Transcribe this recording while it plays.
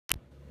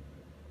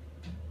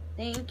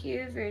Thank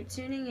you for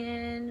tuning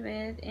in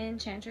with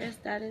Enchantress,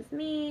 that is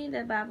me,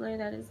 the babbler,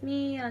 that is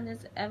me, on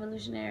this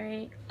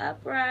evolutionary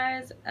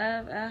uprise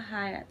of a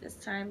high at this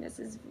time. This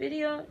is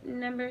video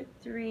number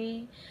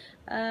 3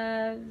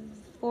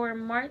 for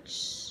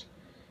March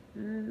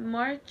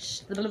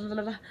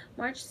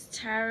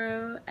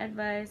tarot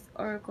advice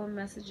oracle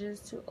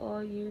messages to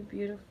all you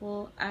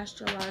beautiful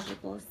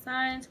astrological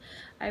signs.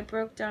 I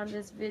broke down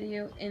this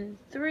video in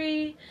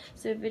 3.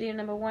 So video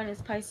number 1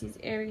 is Pisces,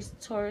 Aries,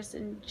 Taurus,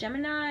 and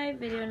Gemini.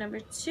 Video number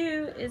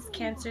 2 is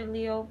Cancer,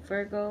 Leo,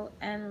 Virgo,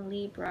 and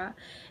Libra.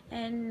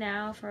 And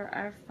now for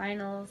our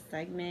final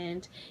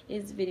segment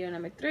is video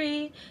number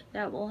 3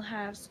 that will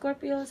have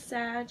Scorpio,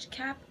 Sag,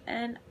 Cap,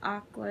 and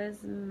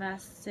Aqua's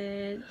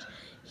message.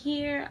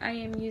 Here I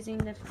am using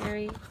the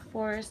Fairy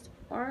Forest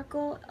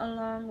Oracle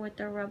along with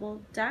the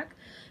Rebel deck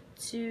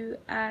to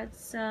add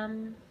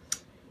some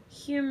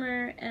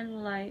humor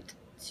and light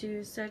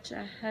to such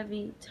a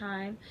heavy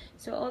time.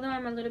 So although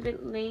I'm a little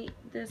bit late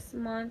this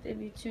month,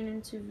 if you tune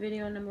into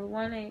video number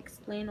 1, I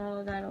explain all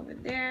of that over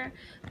there,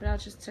 but I'll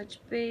just touch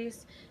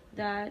base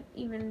that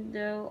even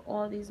though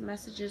all these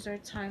messages are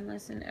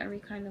timeless in every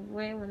kind of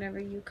way, whenever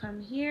you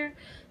come here,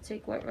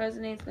 take what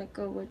resonates, let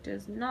go what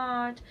does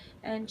not,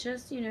 and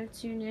just tune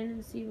in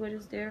and see what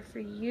is there for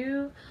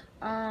you.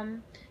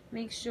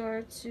 Make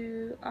sure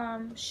to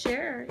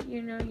share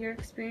your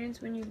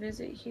experience when you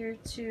visit here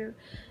too,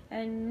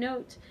 and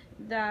note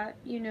that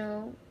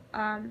even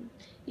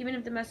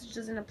if the message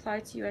doesn't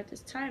apply to you at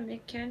this time,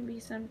 it can be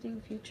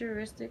something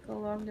futuristic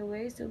along the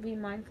way, so be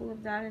mindful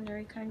of that in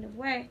every kind of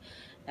way.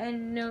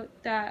 And note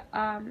that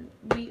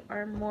we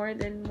are more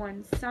than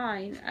one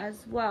sign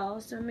as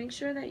well, so make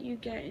sure that you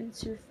get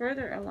into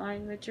further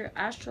align with your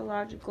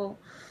astrological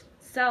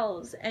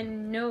selves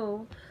and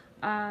know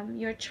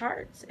your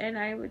charts. And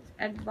I would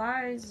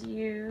advise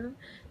you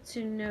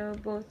to know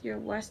both your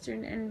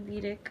Western and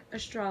Vedic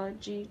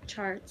astrology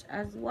charts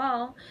as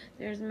well.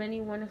 There's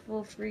many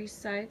wonderful free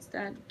sites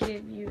that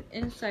give you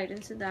insight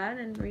into that,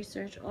 and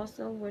research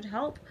also would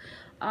help,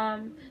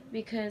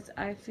 because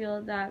I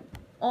feel that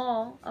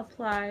all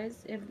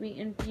applies if we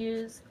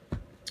infuse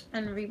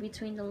and read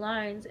between the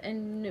lines,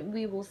 and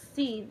we will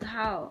see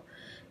how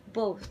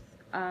both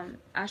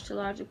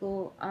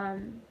astrological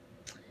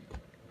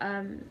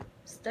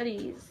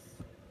studies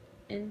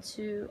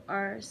into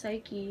our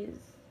psyches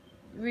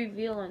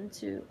reveal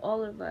unto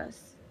all of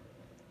us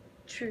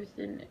truth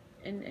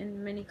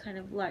in many kind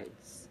of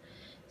lights.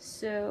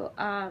 So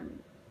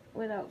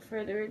without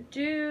further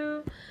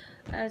ado,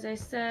 as I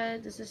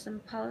said, this is some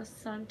Palo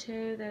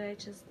Santo that I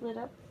just lit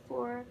up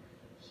for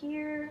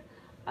here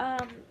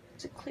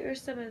to clear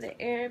some of the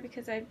air,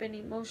 because I've been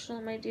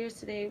emotional, my dears.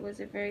 Today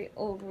was a very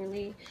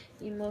overly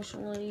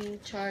emotionally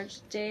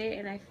charged day,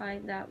 and I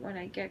find that when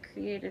I get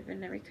creative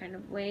in every kind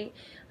of way,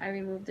 I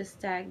remove the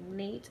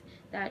stagnate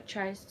that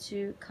tries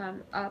to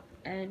come up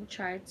and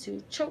try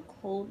to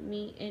chokehold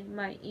me in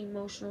my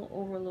emotional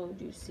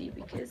overload, you see,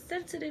 because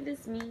sensitive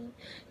is me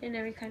in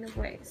every kind of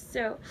way.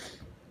 So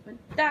with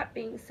that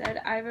being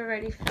said, I've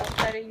already felt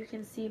better. You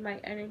can see my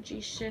energy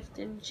shift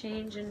and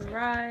change and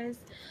rise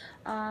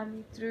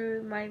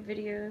through my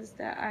videos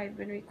that I've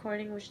been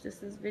recording, which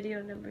this is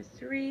video number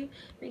 3.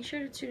 Make sure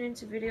to tune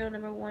into video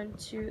number 1,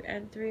 2,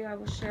 and 3. I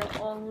will share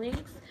all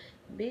links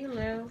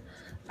below.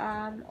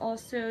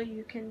 Also,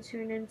 you can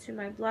tune into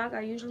my blog. I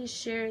usually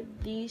share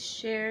these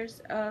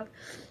shares of,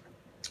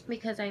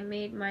 because I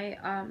made my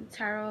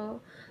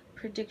tarot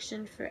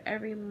prediction for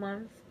every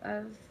month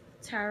of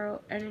tarot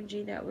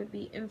energy that would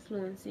be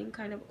influencing,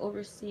 kind of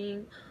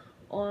overseeing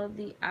all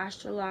the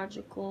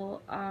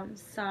astrological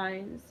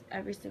signs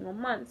every single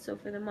month. So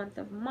for the month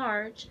of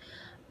March,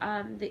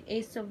 the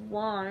Ace of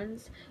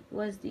Wands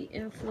was the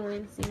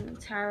influencing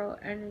tarot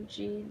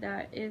energy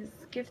that is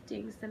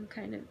gifting some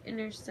kind of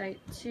inner sight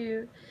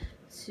to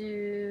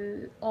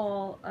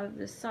all of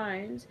the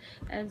signs.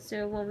 And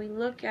so when we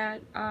look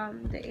at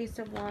the Ace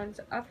of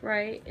Wands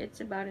upright, it's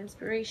about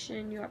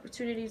inspiration, new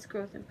opportunities,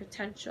 growth, and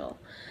potential.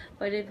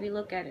 But if we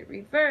look at it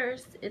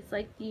reversed, it's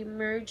like the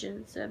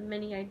emergence of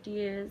many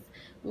ideas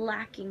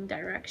lacking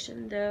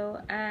direction though,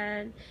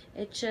 and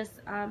it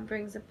just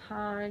brings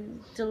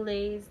upon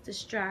delays,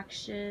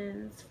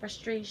 distractions,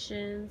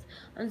 frustrations,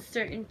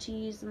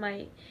 uncertainties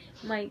might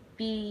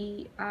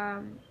be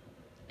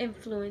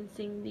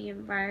influencing the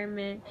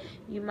environment.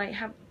 You might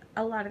have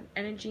a lot of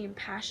energy and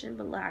passion,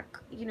 but lack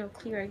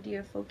clear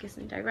idea, focus,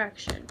 and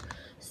direction.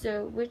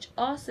 So which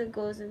also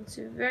goes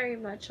into very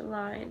much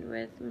aligned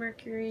with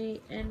Mercury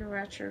in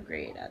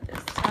retrograde at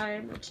this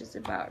time, which is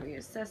about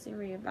reassessing,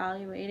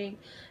 reevaluating,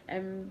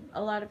 and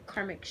a lot of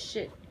karmic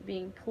shit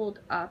being pulled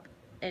up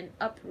and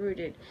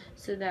uprooted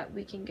so that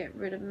we can get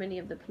rid of many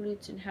of the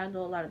pollutes and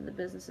handle a lot of the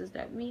businesses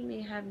that we may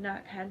have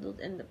not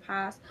handled in the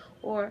past,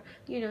 or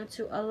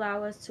to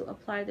allow us to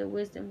apply the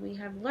wisdom we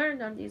have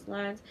learned on these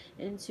lines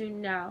into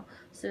now,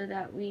 so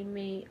that we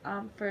may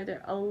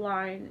further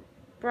align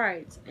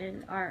bright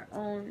in our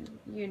own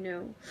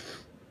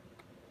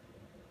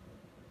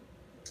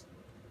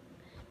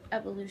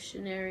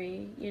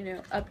evolutionary, you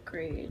know,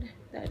 upgrade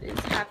that is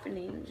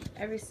happening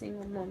every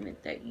single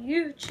moment that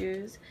you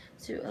choose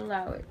to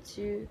allow it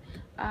to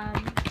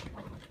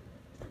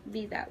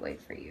be that way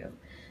for you.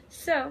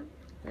 So,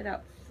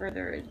 without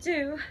further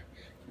ado,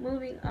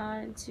 moving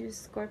on to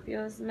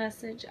Scorpio's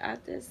message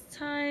at this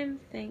time.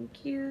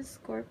 Thank you,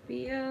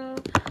 Scorpio.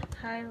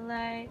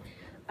 Highlight.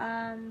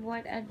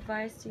 What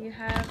advice do you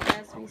have?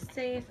 As we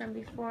say from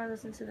before,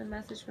 listen to the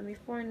message from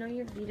before. Know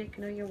your Vedic,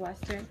 know your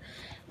Western.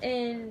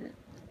 In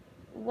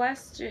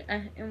Western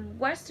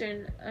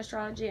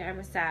astrology, I'm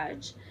a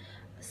Sag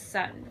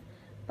sun,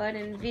 but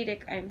in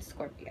Vedic, I'm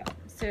Scorpio.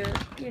 So,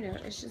 you know,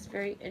 it's just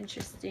very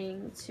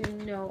interesting to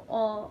know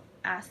all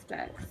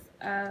aspects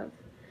of,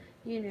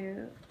 you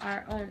know,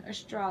 our own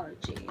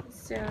astrology.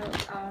 So,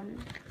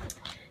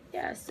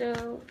 yeah,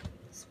 so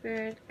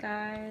spirit,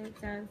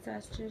 guides,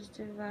 ancestors,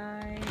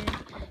 divine,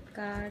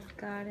 God,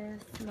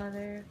 goddess,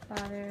 mother,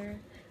 father,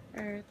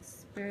 earth,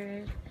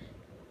 spirit,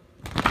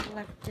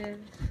 collective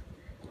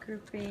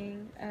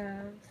grouping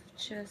of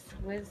just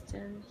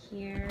wisdom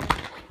here,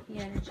 the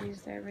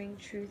energies that ring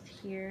truth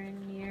here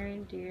and near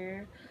and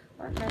dear.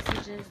 What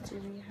messages do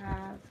we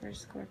have for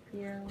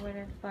Scorpio? What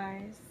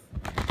advice,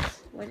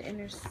 what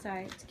inner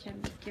sight can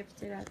be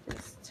gifted at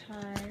this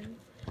time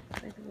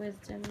with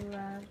wisdom,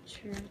 love,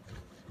 truth,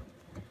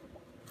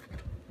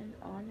 and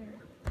honor?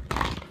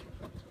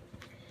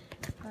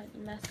 What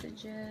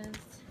messages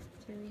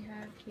do we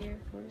have here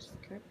for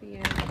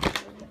Scorpio?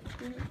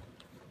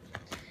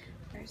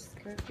 Our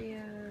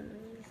Scorpios,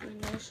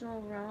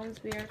 emotional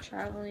realms we are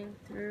traveling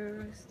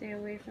through. Stay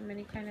away from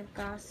any kind of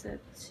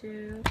gossip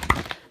too.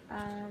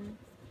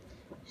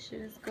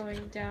 Shit is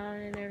going down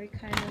in every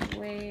kind of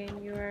way,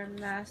 and you are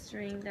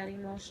mastering that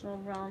emotional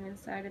realm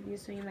inside of you,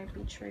 so you might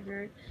be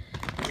triggered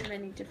in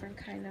many different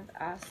kind of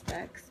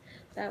aspects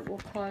that will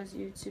cause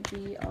you to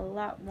be a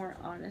lot more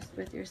honest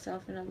with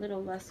yourself and a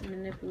little less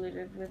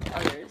manipulative with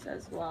others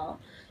as well.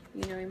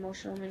 You know,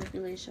 emotional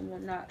manipulation will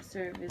not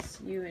service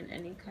you in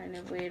any kind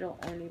of way. It'll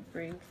only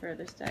bring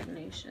further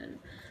stagnation.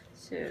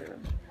 So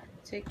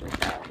take with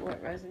that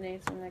what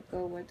resonates and let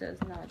go what does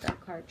not. That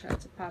card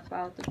tried to pop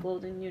out, the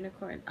golden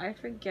unicorn. I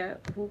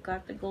forget who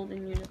got the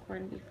golden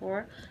unicorn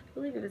before. I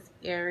believe it was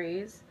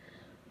Aries,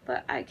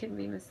 but I can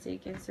be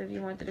mistaken. So if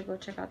you wanted to go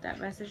check out that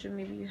message, or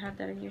maybe you have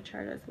that in your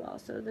chart as well.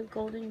 So the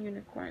golden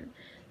unicorn,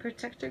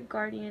 protector,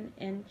 guardian,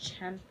 and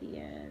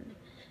champion.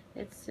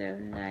 It's so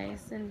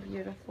nice and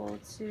beautiful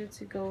too,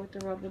 to go with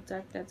the rubble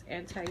deck that's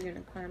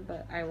anti-unicorn,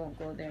 but I won't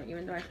go there.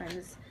 Even though I find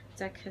this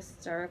deck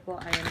hysterical,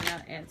 I am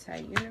not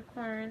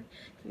anti-unicorn.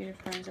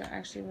 Unicorns are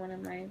actually one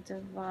of my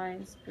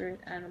divine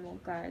spirit animal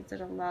guides that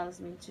allows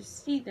me to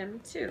see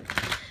them too.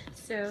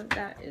 So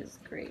that is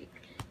great.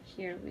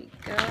 Here we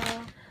go.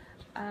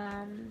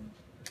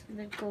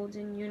 The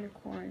golden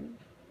unicorn.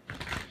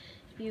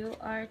 You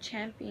are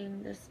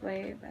championing this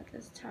wave at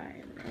this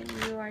time, and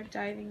you are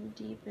diving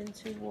deep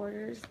into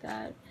waters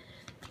that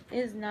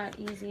is not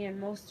easy and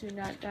most do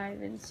not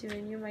dive into,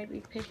 and you might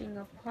be picking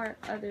apart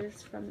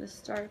others from the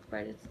start,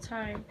 but it's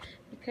time,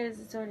 because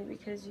it's only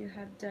because you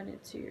have done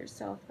it to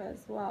yourself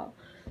as well.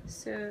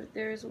 So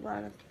there's a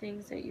lot of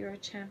things that you are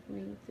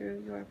championing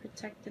through. You are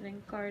protected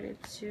and guarded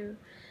too,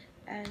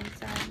 and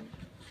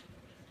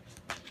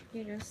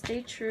you know,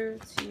 stay true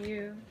to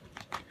you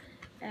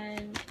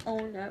and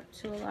own up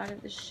to a lot of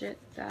the shit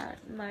that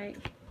might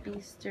be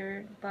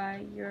stirred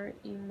by your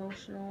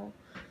emotional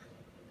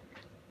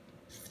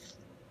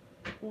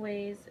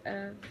ways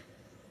of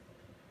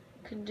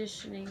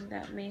conditioning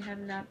that may have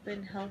not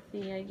been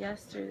healthy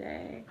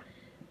yesterday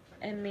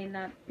and may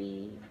not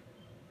be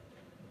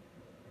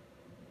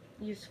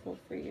useful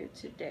for you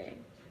today.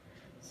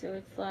 So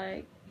it's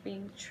like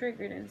being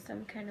triggered in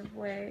some kind of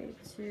way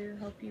to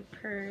help you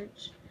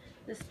purge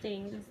the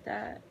stains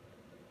that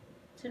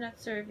do not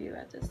serve you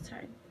at this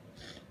time.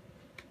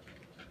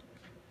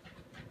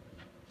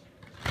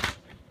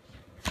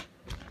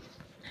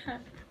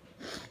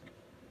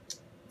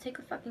 Take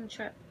a fucking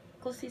trip.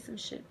 Go see some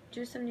shit.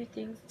 Do some new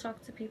things.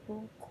 Talk to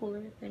people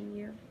cooler than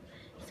you.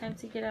 It's time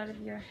to get out of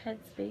your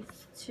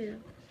headspace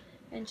too,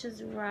 and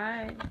just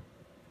ride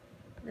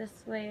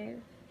this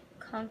wave,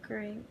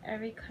 conquering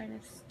every kind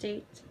of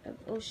state of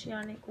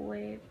oceanic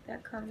wave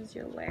that comes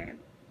your way.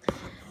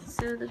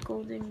 So the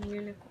golden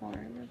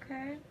unicorn,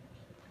 okay?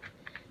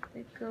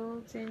 The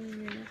golden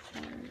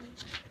unicorn.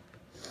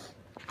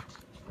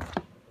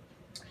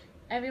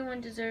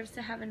 Everyone deserves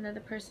to have another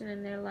person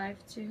in their life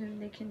to whom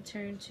they can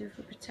turn to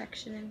for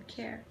protection and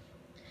care.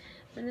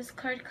 When this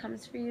card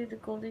comes for you, the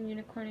golden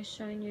unicorn is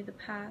showing you the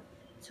path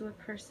to a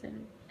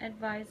person,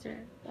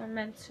 advisor, or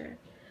mentor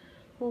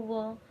who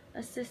will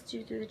assist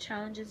you through the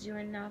challenges you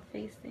are now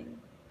facing.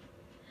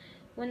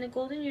 When the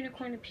golden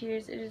unicorn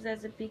appears, it is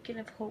as a beacon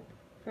of hope,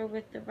 for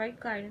with the right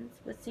guidance,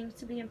 what seems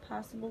to be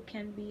impossible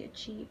can be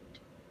achieved,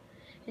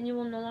 and you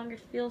will no longer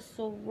feel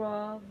so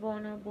raw,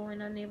 vulnerable,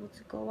 and unable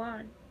to go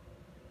on.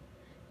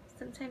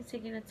 Sometimes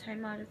taking a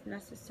time out is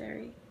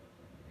necessary.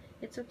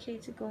 It's okay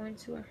to go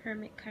into a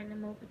hermit kind of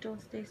mode, but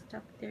don't stay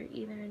stuck there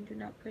either, and do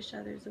not push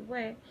others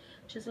away.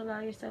 Just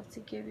allow yourself to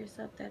give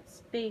yourself that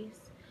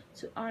space,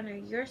 to honor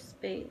your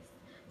space,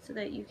 so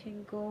that you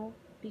can go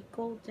be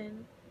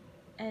golden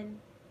and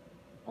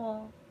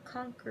all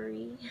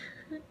conquery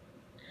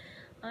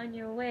on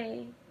your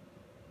way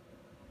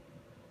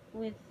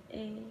with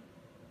a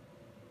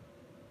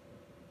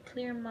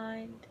clear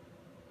mind,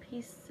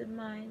 peace of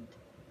mind,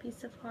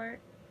 peace of heart.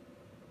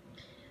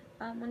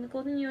 When the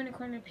golden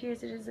unicorn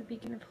appears, it is a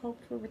beacon of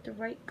hope, for with the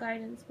right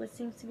guidance, what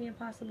seems to be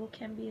impossible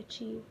can be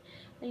achieved,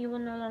 and you will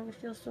no longer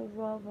feel so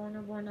raw,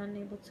 vulnerable, and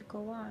unable to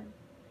go on.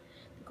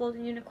 The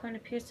golden unicorn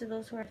appears to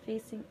those who are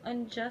facing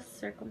unjust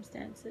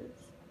circumstances.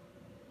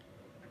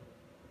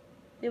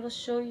 They will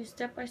show you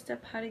step by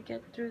step how to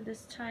get through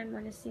this time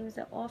when it seems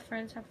that all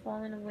friends have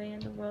fallen away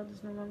and the world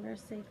is no longer a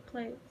safe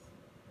place.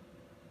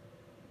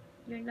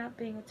 You're not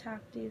being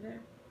attacked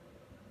either.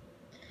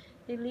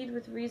 They lead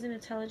with reason,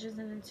 intelligence,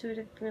 and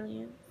intuitive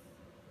brilliance.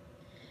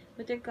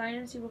 With their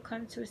guidance, you will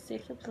come to a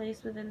safer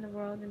place within the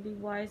world and be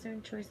wiser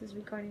in choices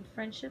regarding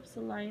friendships,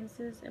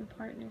 alliances, and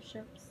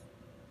partnerships.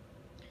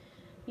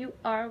 You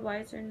are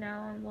wiser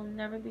now and will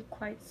never be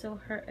quite so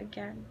hurt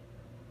again.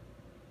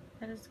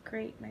 That is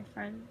great, my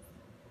friends.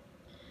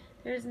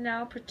 There is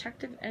now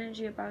protective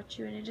energy about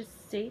you, and it is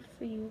safe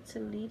for you to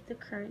leave the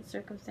current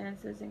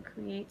circumstances and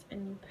create a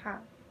new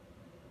path.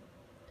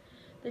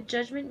 The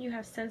judgment you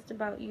have sensed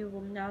about you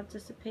will now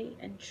dissipate,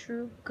 and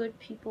true, good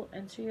people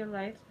enter your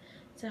life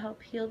to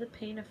help heal the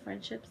pain of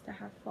friendships that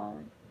have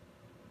fallen.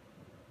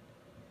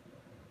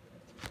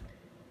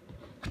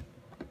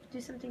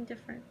 Do something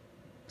different.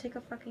 Take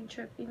a fucking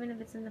trip, even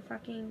if it's in the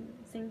fucking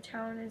same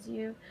town as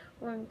you,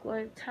 or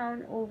a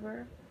town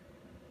over.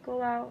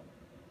 Go out.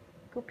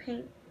 Go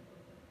paint.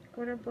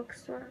 Go to a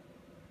bookstore.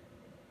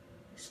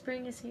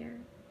 Spring is here.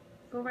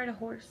 Go ride a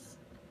horse.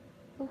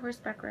 Go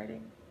horseback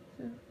riding.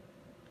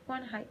 Go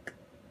on a hike.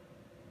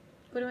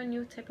 Go to a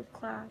new type of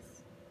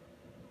class.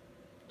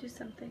 Do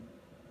something.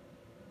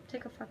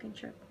 Take a fucking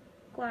trip.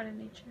 Go out in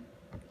nature.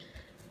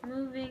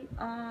 Moving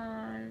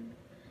on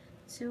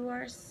to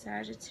our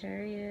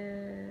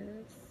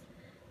Sagittarius.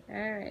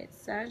 Alright,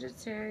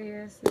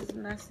 Sagittarius'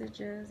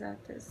 messages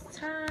at this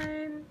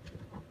time.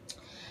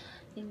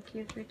 Thank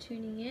you for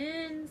tuning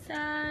in,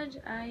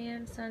 Sag. I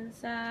am Sun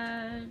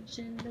Sag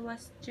in the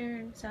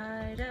western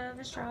side of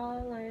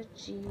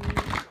astrology.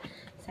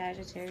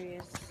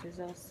 Sagittarius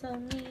is also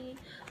me.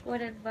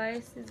 What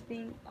advice is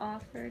being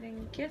offered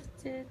and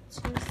gifted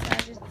to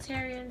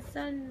Sagittarian,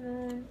 Sun,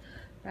 Moon,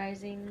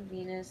 Rising,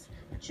 Venus,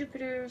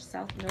 Jupiter,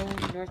 South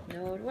Node, North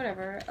Node,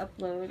 whatever,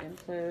 upload,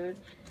 implode.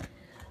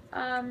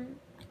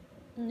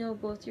 Know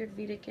both your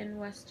Vedic and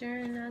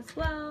Western as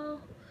well,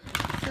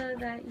 so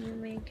that you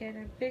may get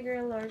a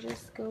bigger, larger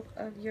scope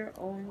of your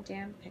own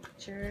damn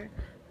picture.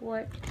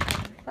 What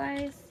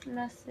advice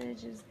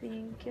message is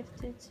being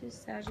gifted to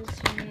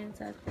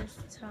Sagittarians at this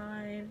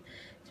time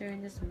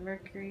during this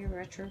Mercury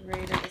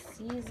retrograde of the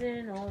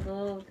season?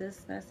 Although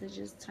this message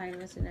is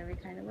timeless in every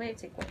kind of way,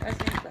 take what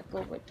resonates, let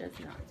go what does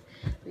not.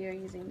 We are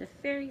using the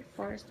Fairy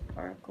Forest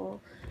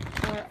Oracle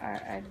for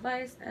our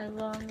advice,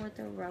 along with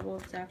the Rebel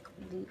deck,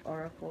 the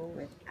Oracle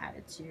with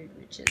Attitude,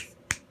 which is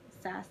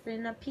sass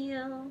and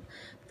appeal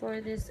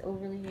for this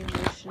overly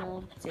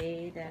emotional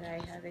day that I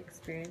have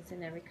experienced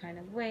in every kind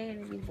of way.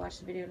 And if you've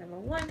watched video number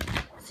 1,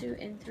 2,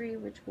 and 3,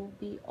 which will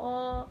be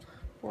all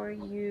for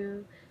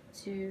you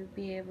to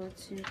be able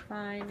to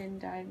find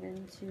and dive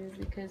into,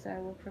 because I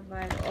will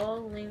provide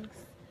all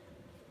links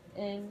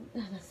in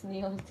that's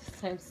Neil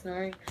this time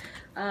snoring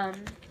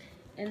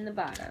in the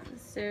bottom.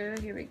 So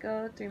here we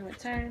go, 3 more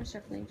times,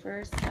 shuffling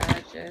first.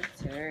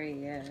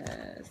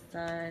 Sagittarius,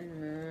 Sun,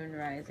 Moon,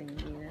 Rising,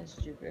 Venus,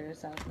 Jupiter,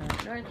 South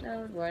Node, North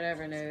Node,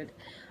 whatever node.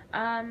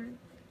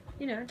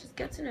 You know, just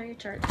get to know your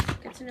charts,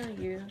 get to know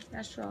you.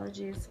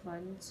 Astrology is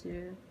fun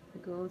too. The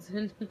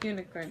golden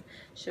unicorn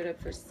showed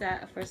up for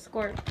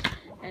Scorp,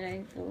 and I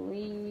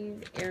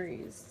believe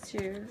Aries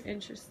too.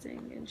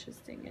 Interesting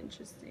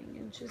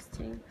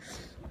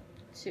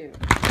too.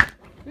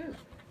 Ooh.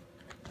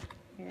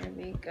 Here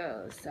we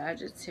go,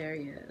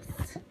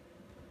 Sagittarius.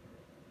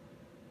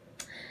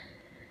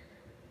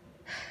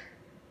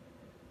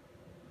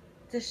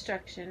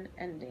 Destruction,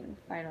 ending,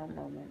 final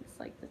moments,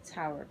 like the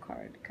Tower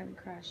card come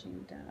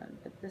crashing down.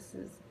 But this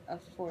is a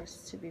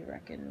force to be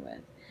reckoned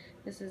with.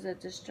 This is a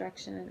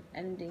destruction and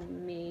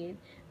ending made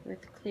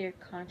with clear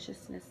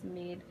consciousness,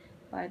 made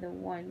by the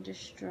one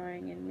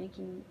destroying and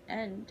making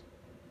end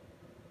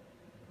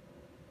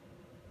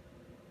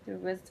through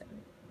wisdom.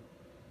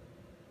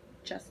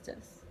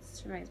 Justice.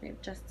 This reminds me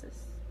of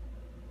justice.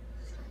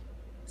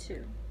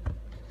 2.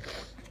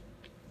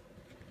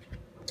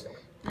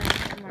 Now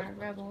from our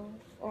Rebel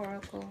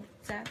Oracle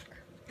deck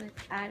with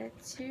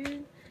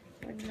Attitude,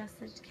 what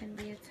message can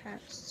be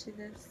attached to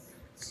this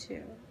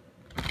too?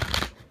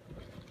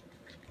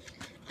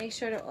 Make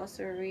sure to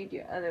also read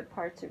your other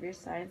parts of your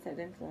signs that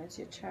influence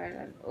your chart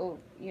on,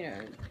 you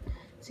know,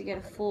 to get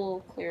a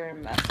full, clearer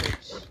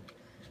message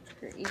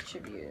for each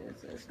of you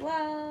as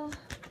well.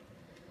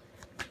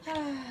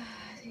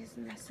 These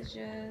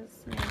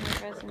messages may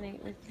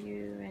resonate with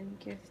you and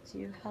gift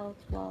you health,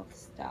 wealth,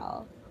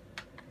 style,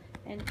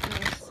 and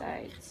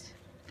insight.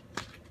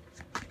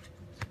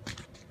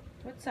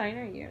 What sign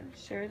are you?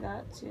 Share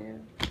that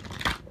too.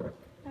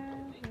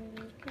 Here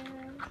we go.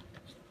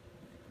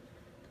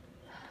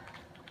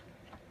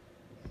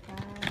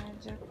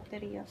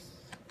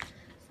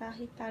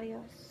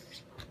 Sagittarius.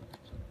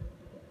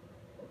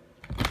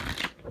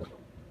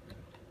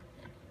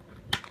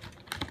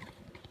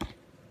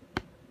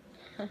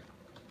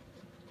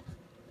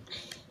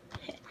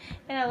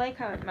 And I like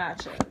how it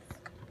matches.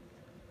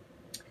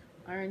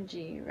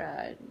 RNG,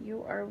 red.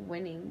 You are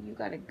winning. You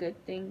got a good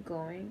thing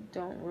going.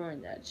 Don't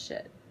ruin that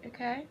shit.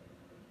 Okay?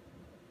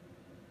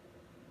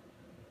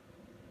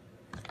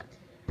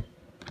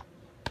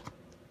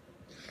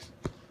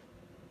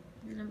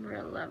 Number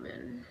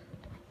 11.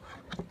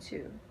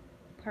 2.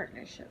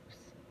 Partnerships.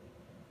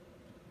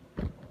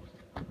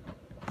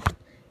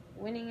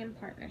 Winning in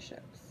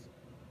partnerships.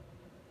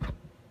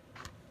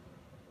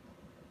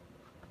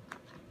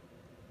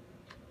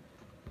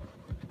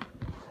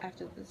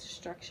 After the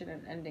destruction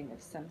and ending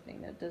of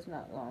something that does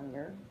not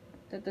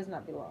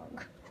belong.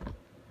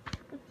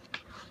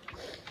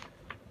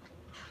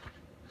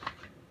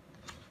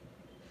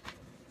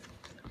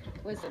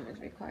 Wisdom is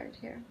required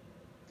here.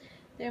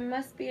 There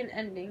must be an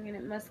ending, and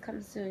it must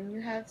come soon.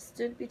 You have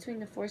stood between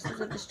the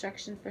forces of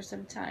destruction for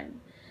some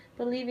time,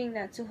 believing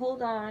that to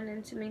hold on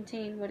and to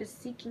maintain what is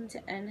seeking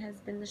to end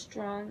has been the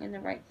strong and the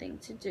right thing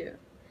to do.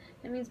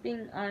 That means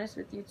being honest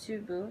with you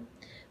too, boo.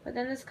 But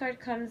then this card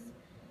comes.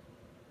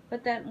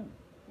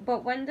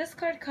 But when this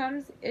card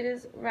comes, it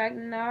is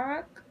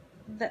Ragnarok,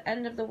 the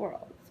end of the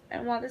world.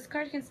 And while this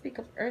card can speak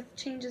of earth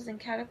changes and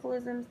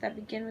cataclysms that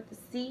begin with the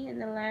sea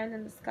and the land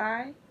and the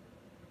sky,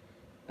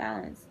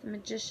 balance, the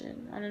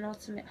magician, on an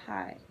ultimate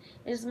high,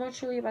 it is more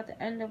truly about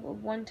the end of a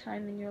one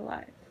time in your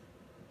life.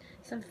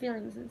 Some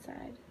feelings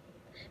inside.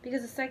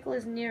 Because the cycle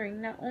is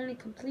nearing not only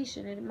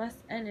completion, it must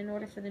end in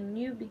order for the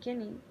new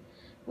beginning,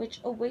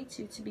 which awaits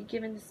you to be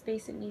given the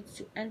space it needs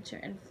to enter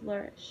and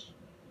flourish.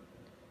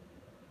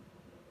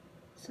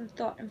 Some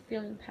thought and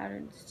feeling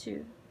patterns,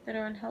 too, that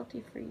are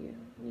unhealthy for you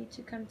need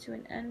to come to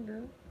an end,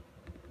 boo.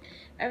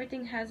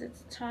 Everything has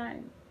its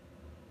time.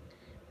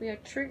 We are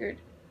triggered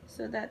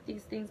so that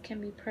these things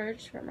can be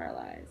purged from our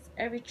lives.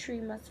 Every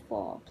tree must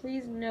fall.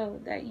 Please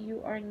know that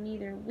you are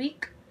neither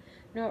weak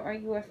nor are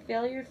you a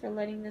failure for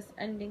letting this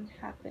ending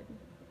happen.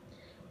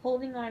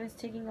 Holding on is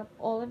taking up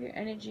all of your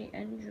energy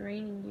and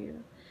draining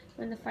you,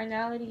 when the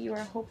finality you are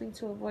hoping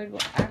to avoid will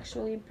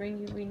actually bring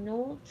you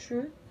renewal,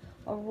 truth,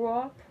 a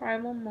raw,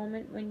 primal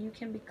moment when you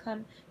can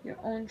become your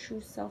own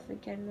true self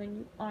again, when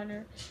you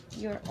honor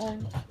your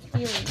own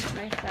feelings,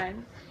 my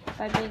friend,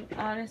 by being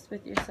honest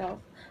with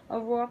yourself. A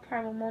raw,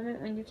 primal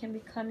moment when you can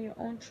become your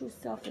own true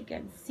self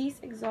again.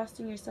 Cease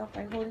exhausting yourself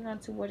by holding on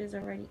to what is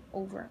already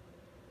over.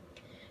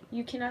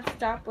 You cannot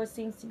stop what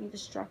seems to be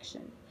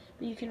destruction,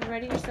 but you can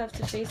ready yourself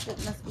to face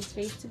what must be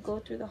faced, to go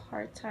through the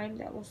hard time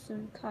that will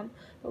soon come,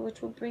 but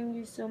which will bring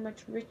you so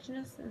much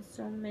richness and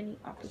so many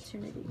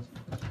opportunities.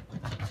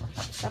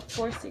 Stop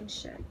forcing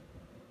shit.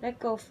 Let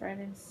go, friend,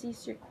 and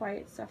cease your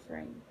quiet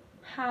suffering.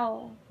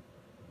 Howl.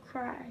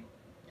 Cry.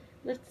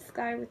 Lift the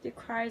sky with your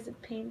cries of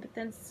pain, but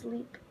then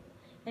sleep,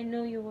 and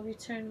know you will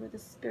return with a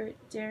spirit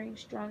daring,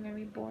 strong, and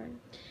reborn.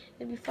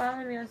 If you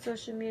follow me on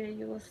social media,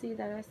 you will see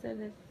that I said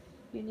if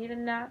you need a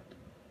nap,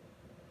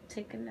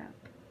 take a nap.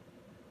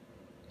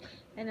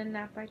 And a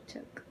nap I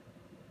took.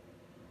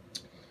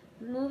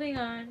 Moving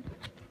on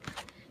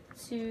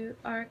to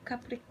our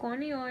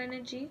Capricornio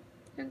energy.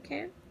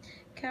 Okay,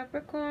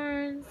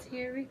 Capricorns,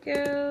 here we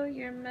go.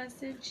 Your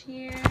message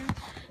here.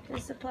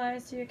 This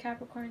applies to your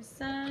Capricorn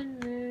Sun,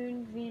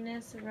 Moon,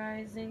 Venus,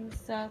 Rising,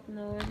 South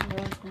Node,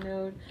 North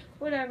Node,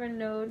 whatever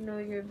node. Know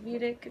your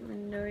Vedic,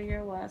 know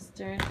your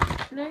Western,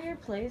 know your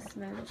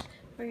placement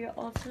for your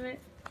ultimate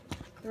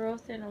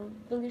growth and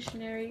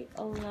evolutionary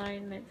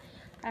alignment.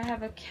 I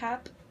have a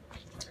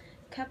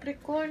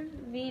Capricorn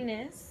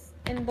Venus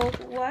in both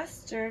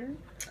Western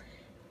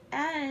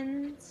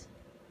and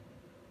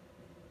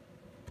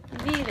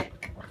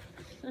Vedic.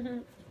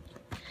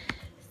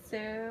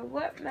 So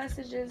what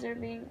messages are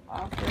being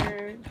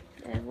offered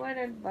and what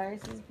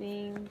advice is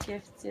being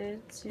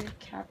gifted to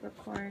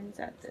Capricorns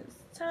at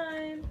this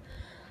time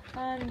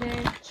on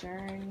their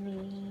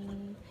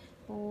journey?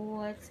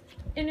 What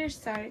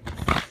insights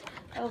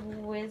of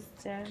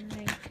wisdom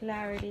and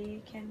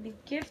clarity can be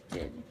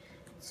gifted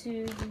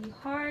to the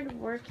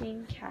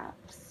hard-working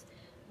Caps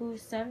who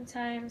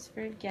sometimes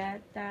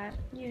forget that,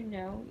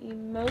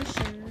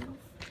 emotions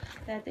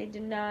that they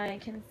deny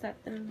can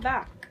set them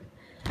back.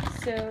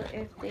 So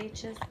if they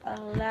just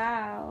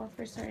allow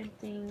for certain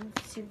things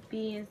to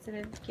be, instead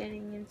of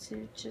getting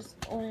into just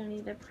only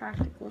the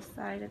practical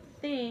side of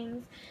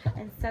things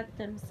and set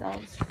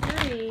themselves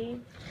free,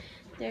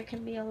 there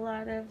can be a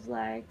lot of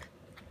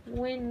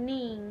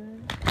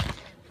winning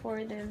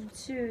for them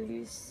too,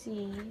 you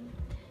see,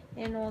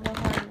 in all the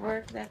hard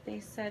work that they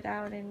set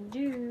out and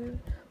do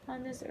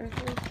on this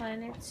earthly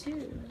planet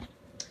too.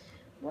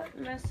 What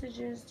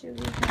messages do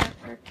we have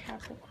for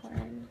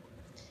Capricorn?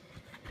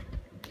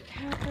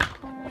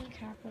 Capricorn,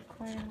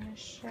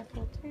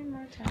 shuffle 3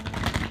 more times.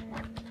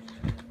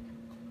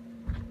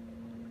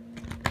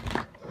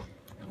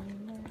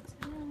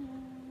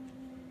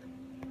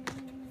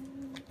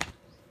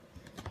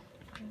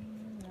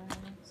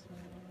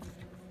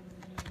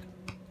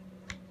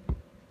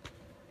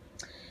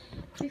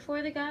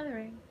 Before the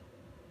gathering.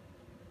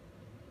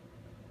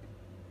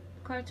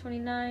 Card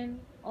 29,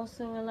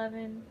 also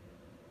 11,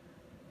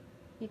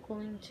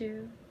 equaling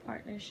 2,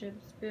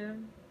 partnerships,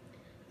 boom.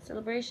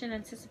 Celebration,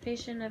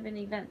 anticipation of an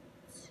event.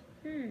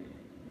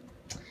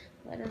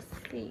 Let us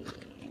see.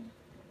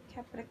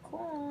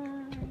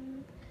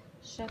 Capricorn,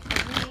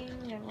 shuffling,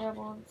 the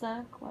rebel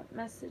duck. What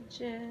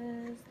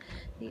messages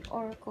the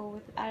oracle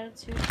with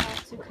attitude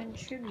have to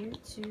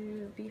contribute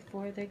to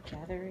before the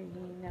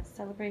gathering of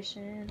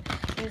celebration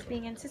is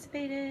being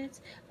anticipated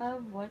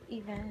of what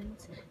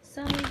event?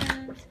 Some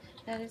event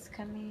that is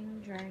coming,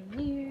 drawing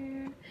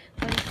near,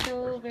 but it's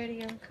still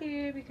very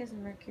unclear because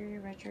Mercury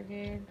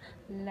retrograde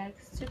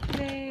likes to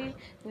play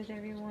with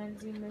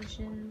everyone's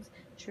emotions,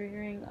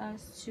 triggering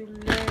us to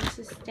learn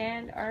to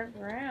stand our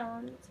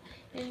ground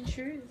in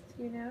truth.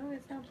 You know,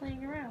 it's not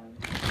playing around.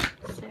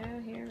 So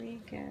here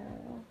we go.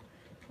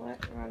 What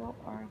rebel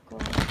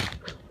oracle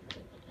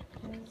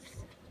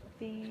is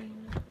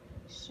being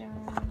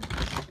shown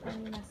a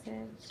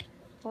message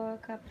for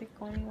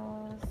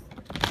Capricornials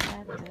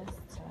at this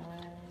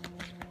time?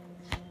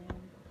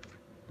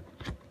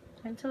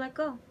 Time to let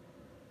go.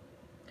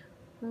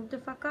 Move the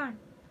fuck on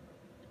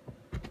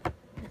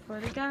before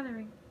the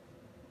gathering.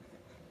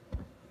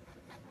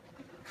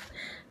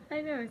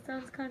 I know, it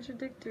sounds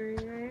contradictory,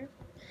 right?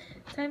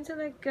 Time to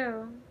let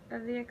go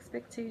of the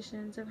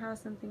expectations of how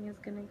something is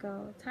gonna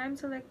go. Time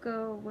to let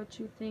go of what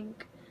you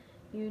think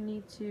you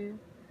need to,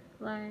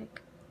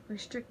 like,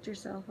 restrict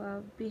yourself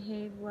of,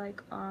 behave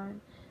like on,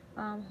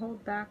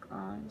 hold back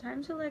on.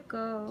 Time to let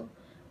go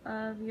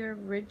of your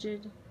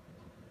rigid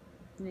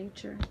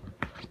nature,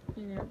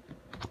 you know.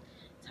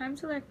 Time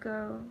to let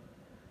go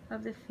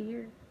of the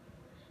fear.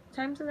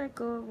 Time to let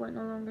go of what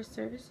no longer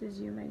services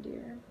you, my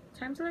dear.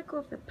 Time to let go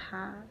of the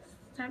past.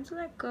 Time to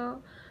let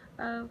go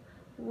of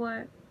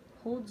what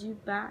holds you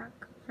back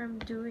from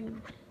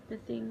doing the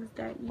things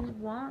that you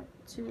want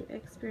to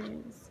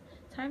experience.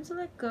 Time to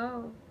let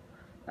go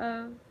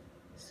of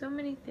so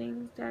many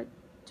things that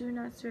do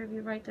not serve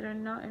you right, that are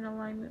not in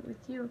alignment with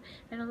you.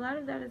 And a lot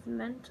of that is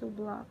mental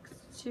blocks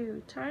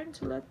too. Time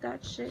to let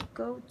that shit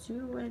go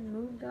too and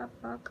move the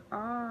fuck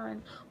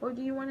on. Or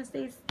do you want to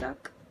stay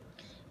stuck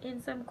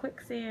in some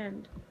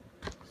quicksand?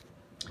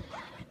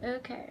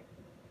 Okay.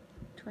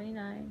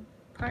 29.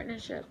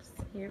 Partnerships.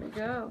 Here we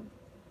go.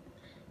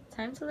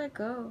 Time to let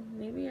go.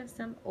 Maybe of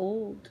some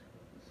old.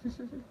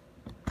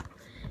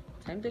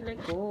 Time to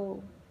let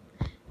go.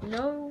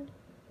 Know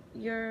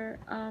your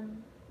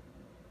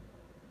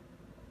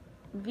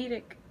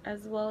Vedic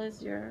as well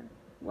as your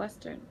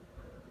Western.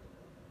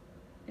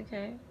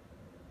 Okay?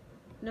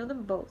 Know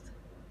them both.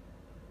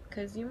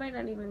 Because you might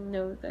not even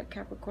know that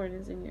Capricorn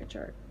is in your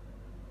chart.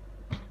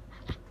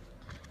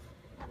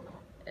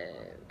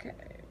 Okay.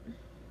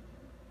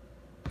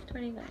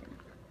 29.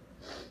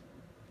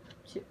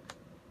 2.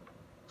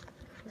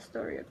 The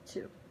story of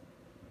 2.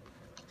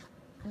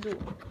 Duel.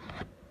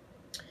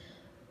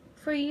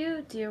 For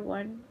you, dear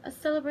one, a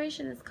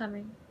celebration is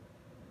coming,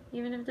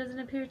 even if it doesn't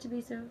appear to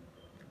be so.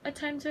 A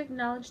time to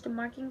acknowledge the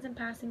markings and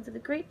passings of the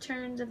great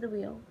turns of the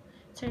wheel.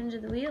 Turns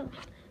of the wheel.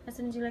 As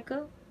soon as you let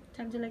go,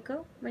 time to let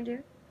go, my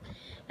dear.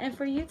 And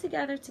for you to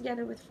gather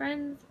together with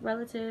friends,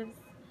 relatives,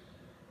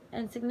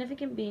 and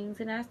significant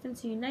beings and ask them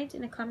to unite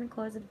in a common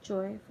cause of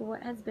joy for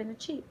what has been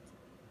achieved.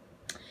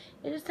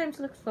 It is time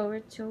to look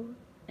forward to,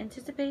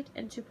 anticipate,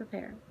 and to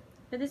prepare.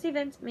 For this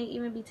event may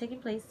even be taking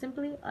place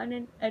simply on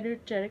an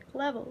energetic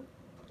level.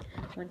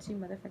 Once you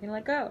motherfucking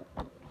let go.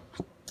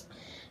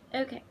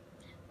 Okay.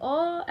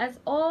 All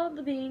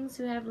the beings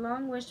who have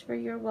long wished for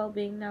your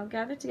well-being now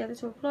gather together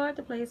to applaud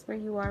the place where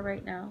you are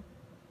right now.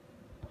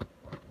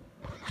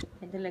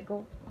 And to let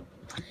go.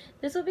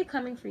 This will be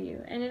coming for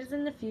you, and it is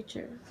in the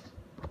future.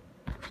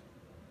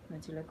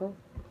 Once you let go.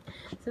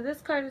 So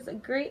this card is a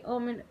great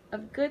omen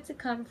of good to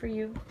come for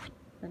you.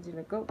 Once you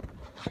let go.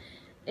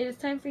 It is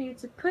time for you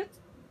to put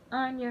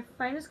on your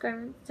finest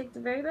garments, take the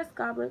very best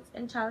goblets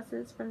and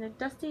chalices from their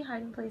dusty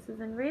hiding places,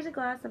 and raise a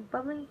glass of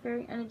bubbling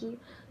fairy energy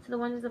to the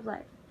wonders of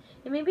life.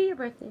 It may be your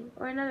birthday,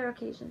 or another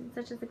occasion,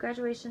 such as the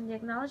graduation, the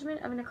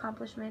acknowledgement of an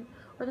accomplishment,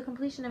 or the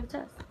completion of a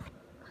test.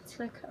 Once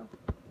you let go.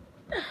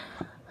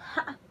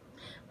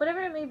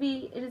 Whatever it may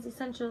be, it is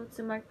essential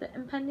to mark the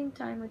impending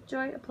time with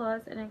joy,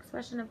 applause, and an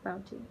expression of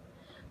bounty.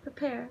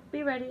 Prepare,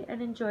 be ready,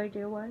 and enjoy,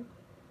 dear one.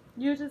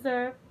 You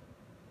deserve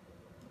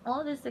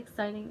all this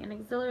exciting and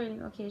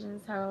exhilarating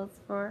occasions heralds,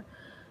 for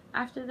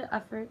after the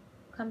effort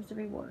comes the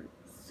reward.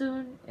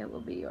 Soon it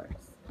will be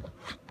yours.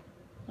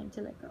 Time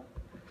to let go.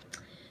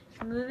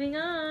 Moving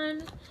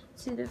on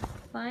to the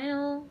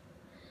final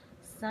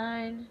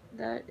sign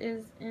that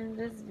is in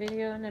this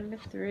video number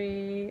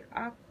 3,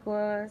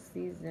 Aqua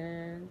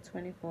season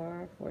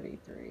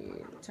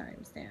 2443.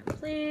 Timestamp,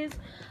 please.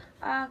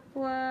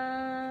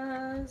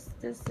 Aquas,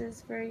 this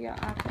is for your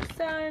Aqua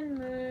sun,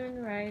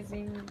 moon,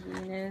 rising,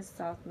 Venus,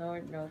 south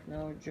node, north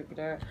node,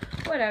 Jupiter,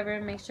 whatever.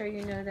 Make sure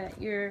you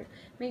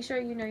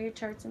know your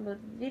charts in both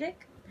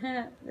Vedic.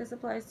 This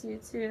applies to you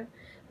too.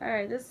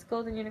 Alright, this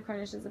golden unicorn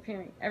is just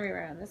appearing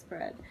everywhere on the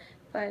spread,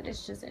 but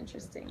it's just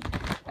interesting.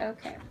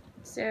 Okay,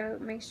 so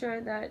make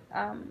sure that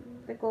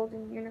the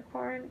golden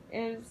unicorn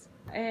is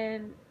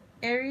an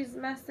Aries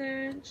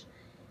message,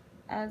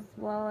 as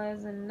well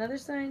as another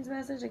sign's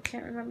message, I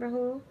can't remember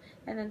who,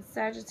 and then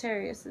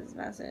Sagittarius's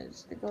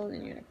message, the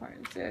golden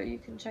unicorn. So you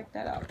can check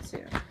that out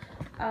too,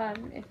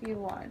 if you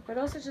want. But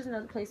also just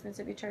know the placements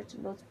of your charts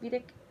in both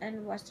Vedic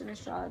and Western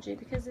astrology,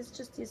 because it's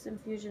just this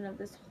infusion of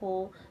this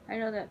whole. I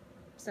know that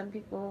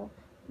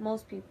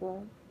most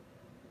people,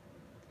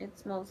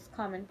 it's most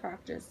common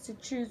practice to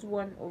choose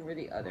one over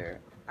the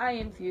other. I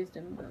infused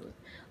them both.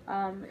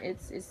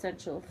 It's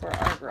essential for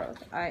our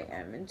growth. I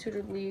am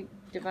intuitively,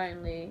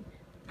 divinely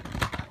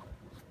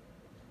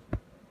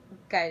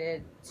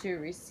guided to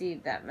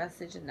receive that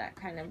message in that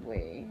kind of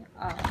way,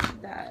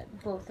 that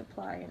both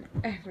apply in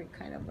every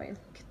kind of way.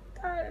 Look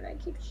at that, and I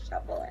keep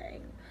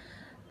shuffling.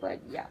 But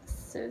yes,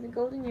 so the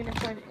golden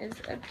unicorn is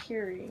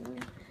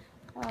appearing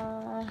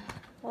all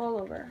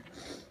over.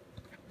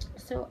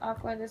 So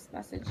Aqua, this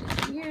message is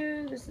for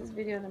you. This is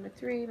video number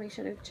 3. Make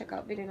sure to check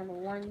out video number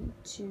 1,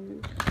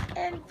 2,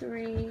 and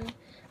 3.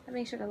 And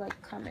make sure to like,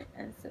 comment,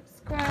 and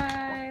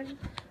subscribe.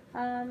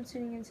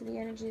 Tuning into the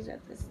energies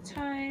at this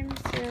time.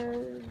 So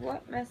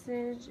what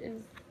message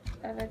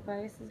of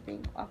advice is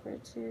being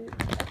offered to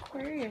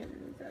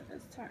Aquarians at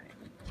this time?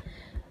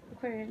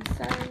 Aquarian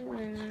sun,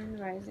 moon,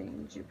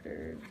 rising,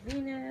 Jupiter,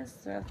 Venus,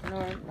 south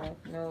node,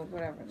 north node,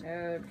 whatever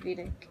node,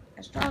 Vedic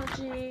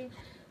astrology,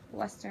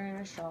 Western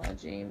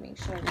astrology. Make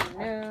sure to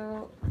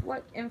know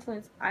what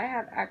influence I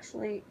have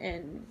actually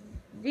in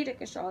Vedic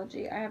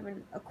astrology. I have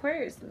an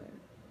Aquarius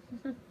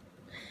moon.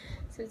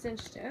 So it's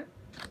interesting.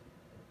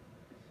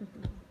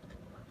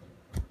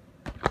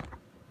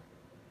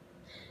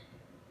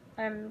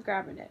 I'm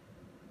grabbing it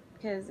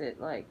because it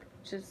like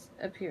just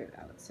appeared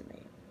out to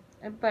me.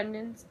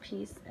 Abundance,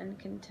 peace, and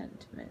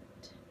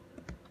contentment.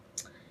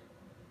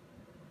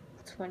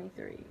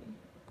 23.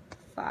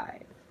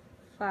 5.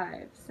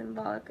 5.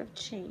 Symbolic of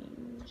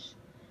change.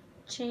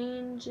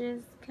 Change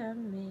is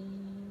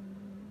coming.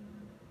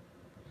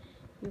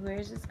 He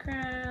wears his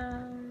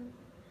crown.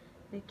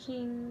 The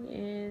king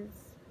is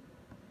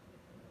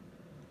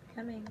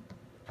coming.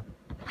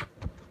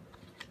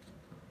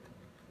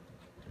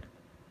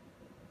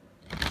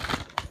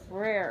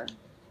 Prayer.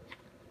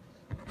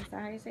 Is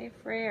that how you say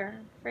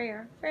prayer?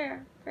 Prayer,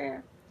 prayer,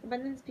 prayer.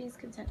 Abundance, peace,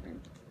 contentment.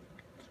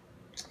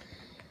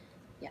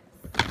 Yes.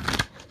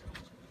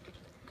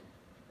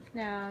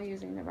 Now,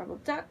 using the rebel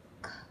duck,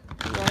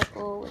 the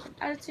oracle with an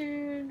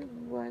attitude.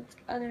 What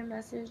other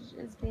message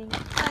is being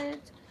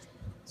added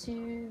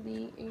to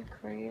the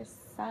Aquarius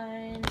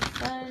sign?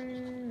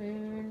 Sun,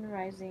 moon,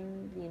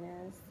 rising,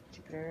 Venus,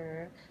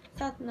 Jupiter,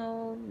 south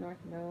node,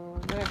 north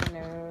node, whatever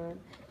node.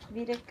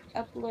 Vedic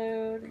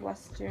upload,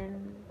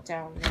 Western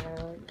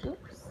download.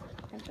 Oops,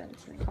 I've done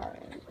some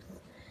cards.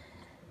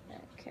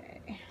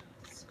 Okay,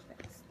 let's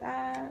fix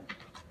that.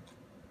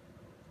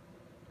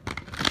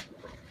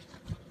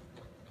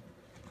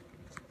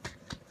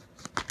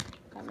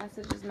 That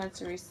message is meant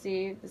to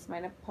receive. This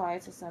might apply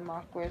to some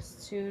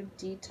Aquarius too.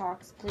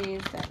 Detox,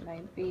 please. That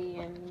might be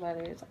in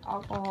whether it's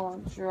alcohol,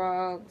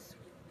 drugs,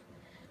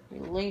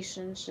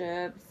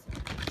 relationships,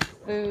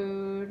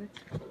 food.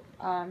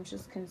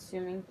 Just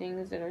consuming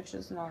things that are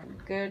just not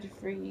good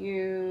for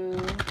you.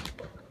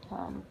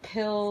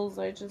 Pills,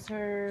 I just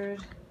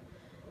heard.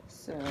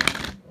 So,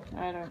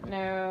 I don't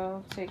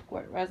know. Take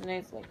what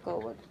resonates, let go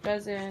what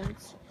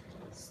doesn't.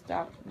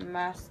 Stop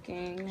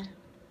masking.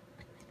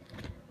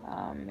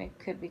 It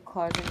could be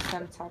causing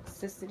some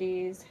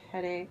toxicities,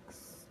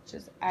 headaches,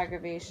 just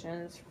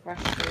aggravations,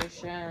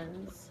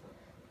 frustrations.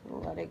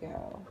 Let it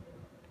go.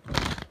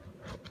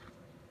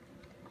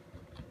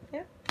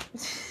 Yep.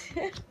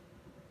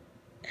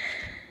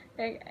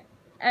 I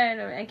don't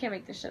know, I can't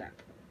make this shit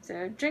up.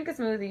 So drink a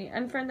smoothie,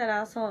 unfriend that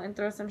asshole, and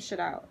throw some shit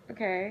out,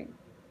 okay?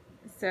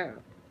 So,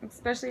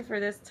 especially for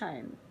this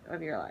time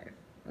of your life,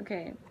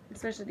 okay?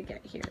 Especially to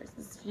get here. This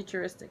is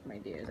futuristic, my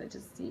dears. I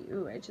just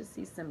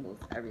see symbols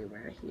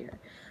everywhere here.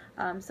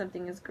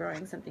 Something is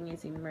growing, something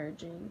is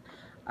emerging.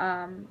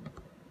 A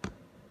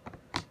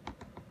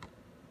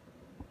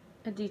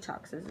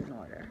detox is in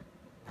order.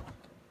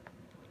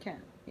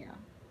 Yeah.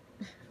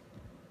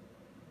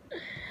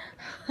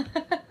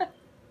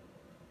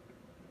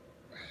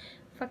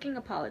 Fucking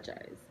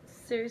apologize.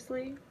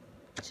 Seriously?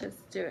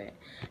 Just do it.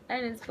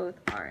 And it's both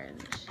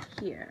orange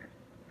here.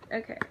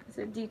 Okay,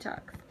 so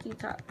detox,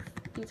 detox,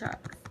 detox,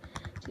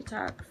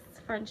 detox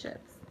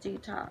friendships,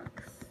 detox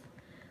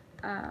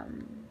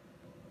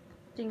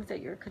things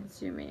that you're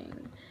consuming,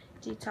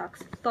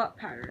 detox thought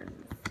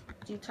patterns,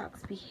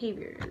 detox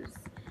behaviors,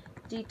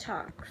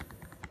 detox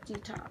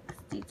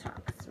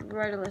Detox.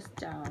 Write a list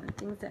down.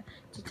 Things that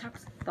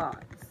detox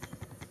thoughts.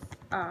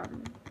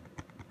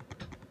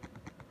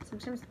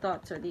 Sometimes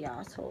thoughts are the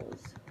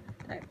assholes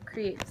that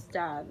create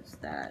stabs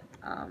that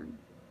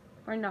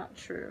are not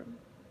true,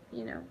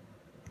 you know.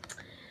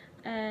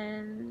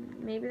 And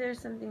maybe there's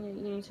something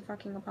that you need to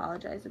fucking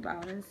apologize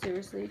about, and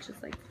seriously,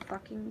 just like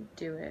fucking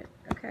do it,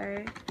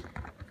 okay?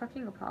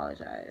 Fucking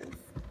apologize.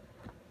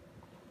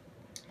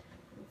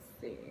 Let's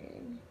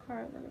see.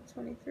 Card number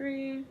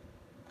 23.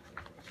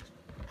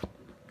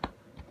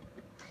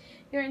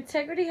 Your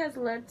integrity has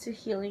led to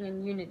healing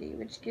and unity,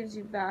 which gives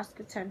you vast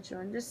potential.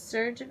 And this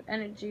surge of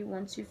energy,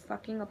 once you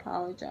fucking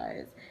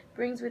apologize,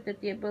 brings with it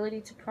the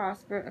ability to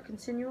prosper, a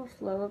continual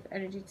flow of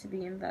energy to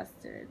be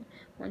invested.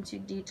 Once you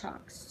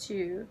detox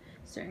to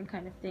certain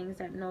kind of things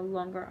that no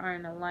longer are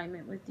in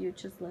alignment with you,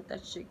 just let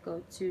that shit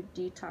go to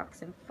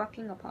detox and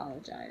fucking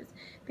apologize.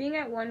 Being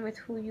at one with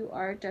who you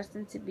are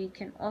destined to be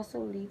can also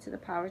lead to the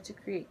power to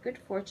create good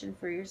fortune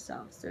for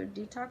yourself. So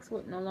detox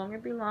what no longer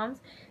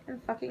belongs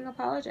and fucking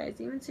apologize,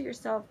 even to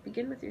yourself.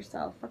 Begin with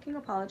yourself. Fucking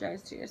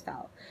apologize to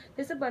yourself.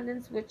 This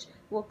abundance, which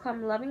will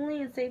come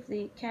lovingly and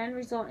safely, can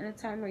result in a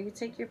time where you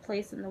take your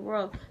place in the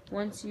world.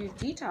 Once you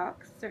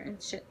detox certain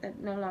shit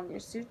that no longer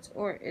suits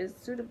or is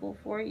suitable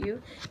for you,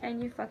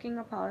 and you fucking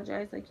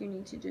apologize like you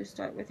need to do,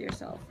 start with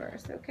yourself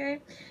first, okay?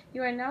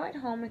 You are now at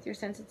home with your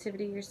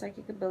sensitivity, your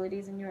psychic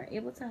abilities, and you are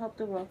able to help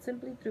the world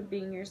simply through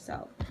being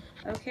yourself,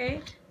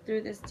 okay?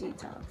 Through this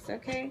detox,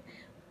 okay?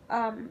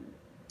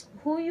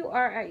 Who you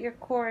are at your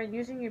core and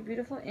using your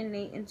beautiful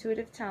innate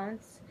intuitive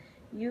talents,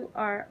 you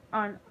are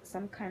on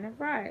some kind of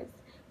rise.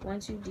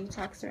 Once you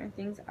detox certain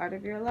things out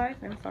of your life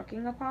and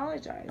fucking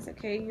apologize,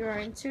 okay? You are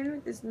in tune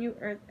with this new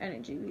earth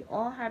energy. We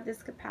all have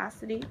this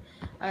capacity,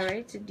 all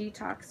right, to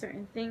detox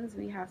certain things.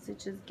 We have to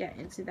just get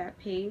into that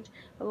page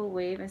of a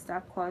wave and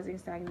stop causing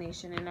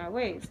stagnation in our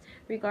waves.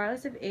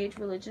 Regardless of age,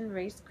 religion,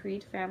 race,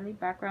 creed, family,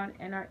 background,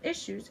 and our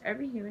issues,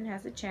 every human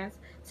has a chance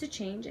to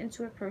change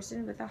into a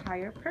person with a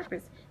higher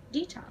purpose.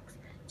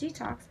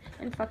 Detox,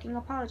 and fucking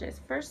apologize.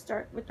 First,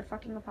 start with the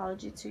fucking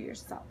apology to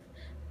yourself.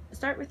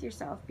 Start with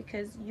yourself,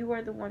 because you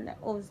are the one that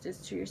owes this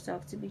to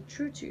yourself, to be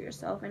true to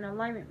yourself, in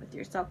alignment with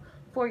yourself,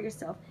 for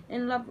yourself,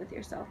 in love with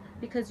yourself,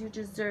 because you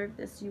deserve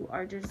this. You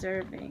are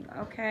deserving,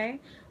 okay?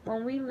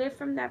 When we live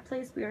from that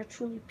place, we are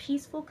truly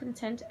peaceful,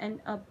 content,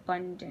 and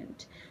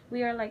abundant.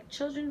 We are like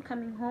children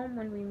coming home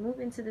when we move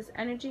into this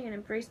energy and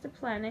embrace the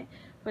planet,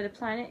 for the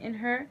planet in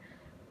her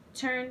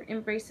turn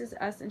embraces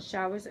us and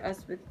showers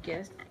us with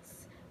gifts.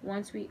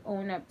 Once we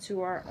own up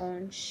to our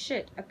own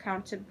shit,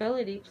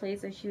 accountability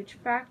plays a huge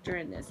factor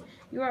in this.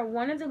 You are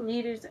one of the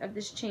leaders of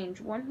this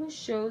change, one who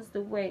shows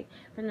the way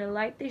from the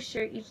light they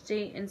share each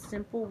day in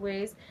simple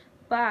ways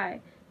by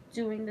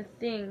doing the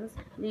things,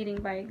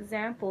 leading by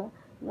example.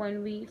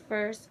 When we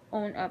first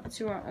own up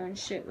to our own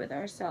shit with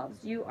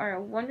ourselves, you are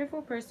a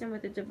wonderful person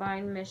with a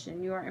divine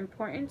mission. You are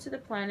important to the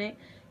planet.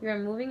 You are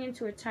moving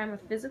into a time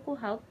of physical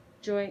health,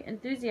 joy,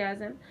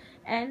 enthusiasm,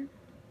 and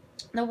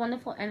the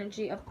wonderful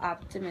energy of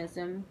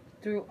optimism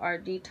through our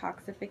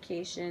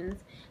detoxifications.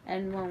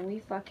 And when we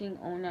fucking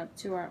own up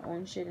to our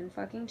own shit and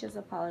fucking just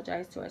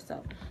apologize to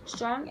ourselves,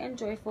 strong and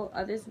joyful,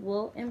 others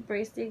will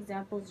embrace the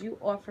examples you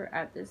offer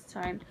at this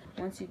time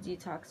once you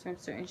detox from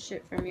certain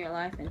shit from your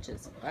life and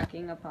just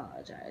fucking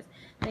apologize.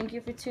 Thank you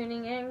for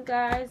tuning in,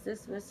 guys.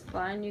 This was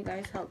fun. You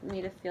guys helped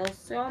me to feel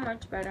so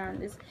much better on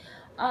this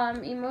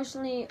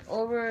emotionally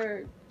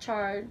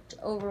overcharged,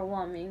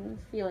 overwhelming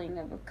feeling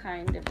of a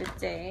kind of a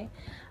day.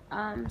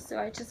 So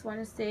I just want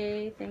to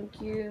say thank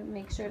you.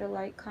 Make sure to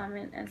like,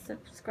 comment, and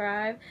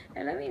subscribe,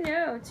 and let me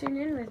know. Tune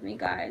in with me,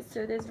 guys.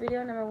 So there's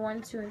video number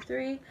 1, 2, and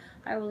 3.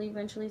 I will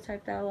eventually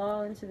type that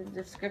all into the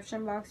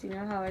description box. You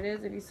know how it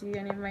is. If you see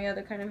any of my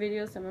other kind of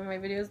videos, some of my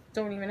videos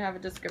don't even have a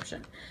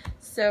description.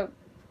 So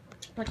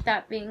with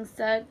that being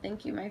said,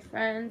 thank you, my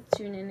friends.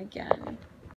 Tune in again.